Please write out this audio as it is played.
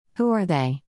Who are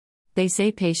they? They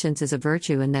say patience is a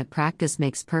virtue and that practice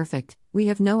makes perfect. We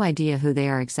have no idea who they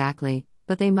are exactly,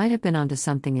 but they might have been onto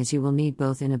something, as you will need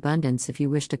both in abundance if you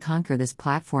wish to conquer this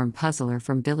platform puzzler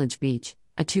from Village Beach,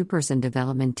 a two-person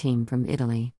development team from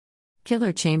Italy.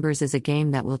 Killer Chambers is a game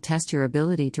that will test your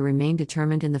ability to remain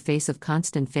determined in the face of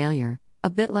constant failure, a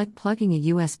bit like plugging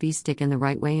a USB stick in the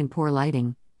right way in poor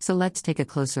lighting, so let's take a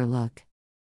closer look.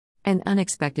 An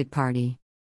unexpected party.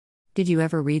 Did you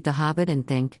ever read The Hobbit and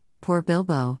think, poor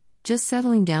Bilbo, just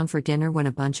settling down for dinner when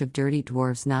a bunch of dirty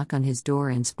dwarves knock on his door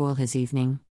and spoil his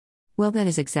evening? Well, that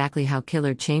is exactly how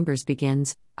Killer Chambers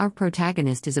begins. Our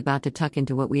protagonist is about to tuck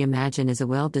into what we imagine is a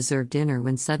well-deserved dinner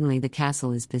when suddenly the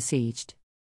castle is besieged.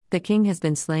 The king has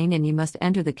been slain and you must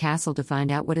enter the castle to find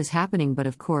out what is happening, but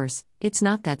of course, it's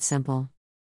not that simple.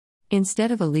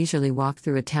 Instead of a leisurely walk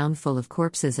through a town full of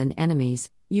corpses and enemies,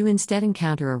 you instead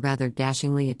encounter a rather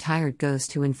dashingly attired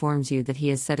ghost who informs you that he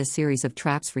has set a series of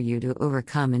traps for you to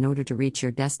overcome in order to reach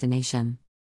your destination.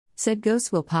 Said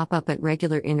ghosts will pop up at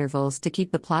regular intervals to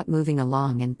keep the plot moving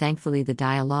along, and thankfully the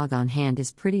dialogue on hand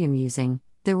is pretty amusing.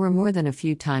 There were more than a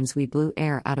few times we blew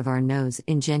air out of our nose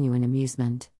in genuine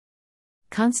amusement.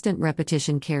 Constant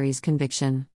repetition carries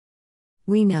conviction.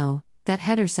 We know that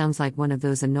header sounds like one of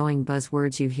those annoying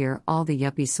buzzwords you hear all the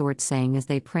yuppie sorts saying as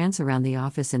they prance around the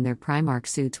office in their Primark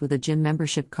suits with a gym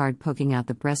membership card poking out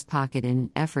the breast pocket in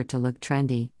an effort to look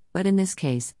trendy, but in this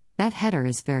case, that header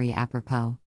is very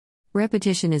apropos.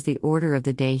 Repetition is the order of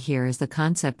the day here, as the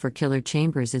concept for Killer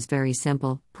Chambers is very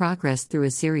simple: progress through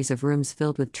a series of rooms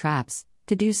filled with traps.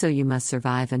 To do so you must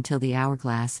survive until the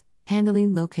hourglass, handily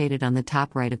located on the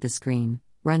top right of the screen,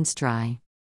 runs dry.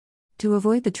 To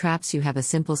avoid the traps you have a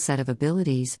simple set of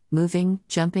abilities: moving,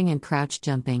 jumping and crouch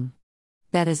jumping.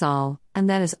 That is all, and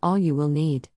that is all you will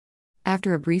need.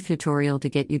 After a brief tutorial to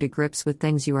get you to grips with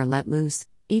things, you are let loose.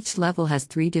 Each level has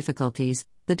 3 difficulties.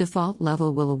 The default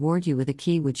level will award you with a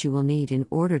key which you will need in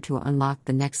order to unlock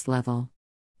the next level.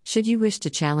 Should you wish to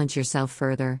challenge yourself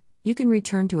further, you can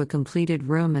return to a completed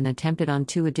room and attempt it on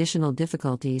 2 additional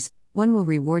difficulties. One will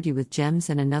reward you with gems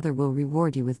and another will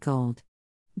reward you with gold.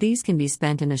 These can be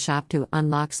spent in a shop to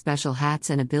unlock special hats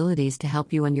and abilities to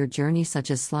help you on your journey,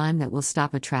 such as slime that will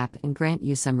stop a trap and grant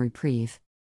you some reprieve.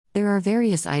 There are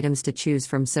various items to choose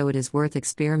from, so it is worth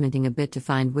experimenting a bit to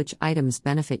find which items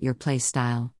benefit your play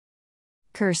style.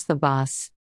 Curse the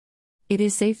boss. It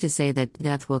is safe to say that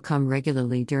death will come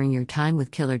regularly during your time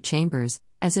with Killer Chambers.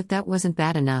 As if that wasn't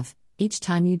bad enough, each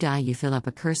time you die you fill up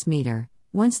a curse meter.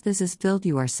 Once this is filled,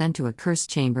 you are sent to a curse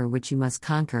chamber which you must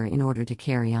conquer in order to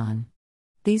carry on.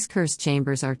 These curse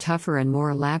chambers are tougher and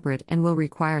more elaborate and will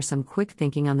require some quick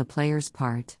thinking on the player's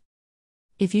part.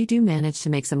 If you do manage to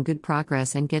make some good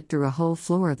progress and get through a whole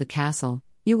floor of the castle,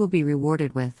 you will be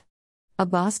rewarded with a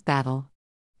boss battle.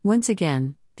 Once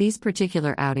again, these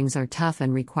particular outings are tough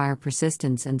and require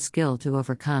persistence and skill to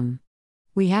overcome.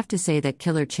 We have to say that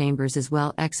Killer Chambers is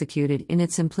well executed in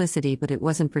its simplicity, but it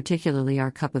wasn't particularly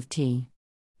our cup of tea.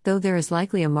 Though there is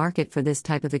likely a market for this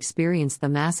type of experience, the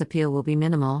mass appeal will be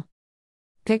minimal.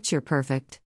 Picture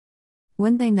perfect.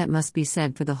 One thing that must be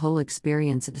said for the whole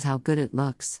experience is how good it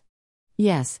looks.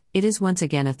 Yes, it is once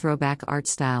again a throwback art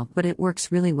style, but it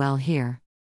works really well here.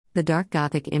 The dark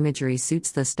gothic imagery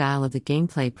suits the style of the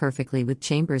gameplay perfectly, with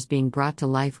chambers being brought to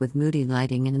life with moody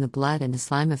lighting, and the blood and the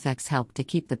slime effects help to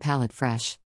keep the palette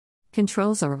fresh.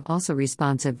 Controls are also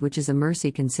responsive, which is a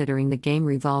mercy considering the game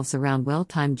revolves around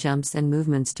well-timed jumps and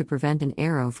movements to prevent an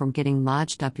arrow from getting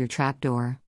lodged up your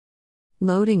trapdoor.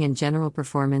 Loading and general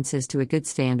performance is to a good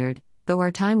standard. Though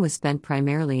our time was spent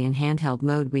primarily in handheld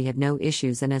mode, we had no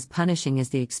issues, and as punishing as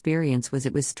the experience was,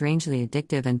 it was strangely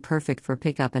addictive and perfect for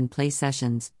pick-up and play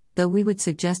sessions, though we would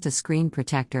suggest a screen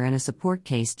protector and a support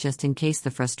case just in case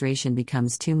the frustration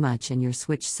becomes too much and your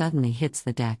Switch suddenly hits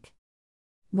the deck.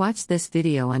 Watch this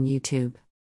video on YouTube.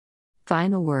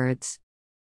 Final words.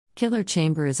 Killer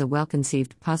Chamber is a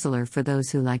well-conceived puzzler for those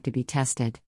who like to be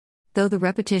tested. Though the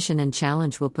repetition and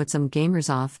challenge will put some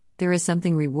gamers off, there is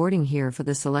something rewarding here for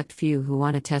the select few who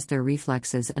want to test their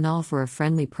reflexes, and all for a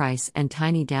friendly price and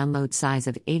tiny download size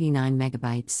of 89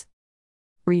 megabytes.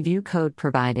 Review code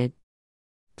provided.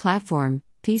 Platform: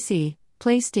 PC,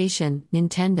 PlayStation,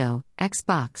 Nintendo,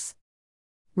 Xbox.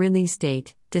 Release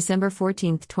date: December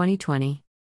 14, 2020.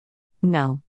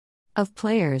 No. Of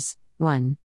players,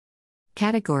 1.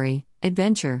 Category: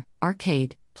 Adventure,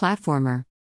 Arcade, Platformer.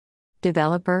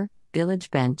 Developer: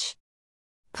 Village Bench.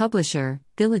 Publisher: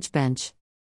 Village Bench.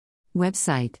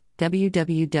 Website: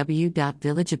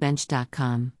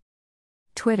 www.villagebench.com.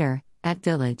 Twitter: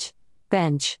 @Village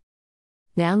Bench.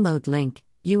 Download link: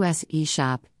 US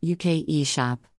eShop, UK eShop.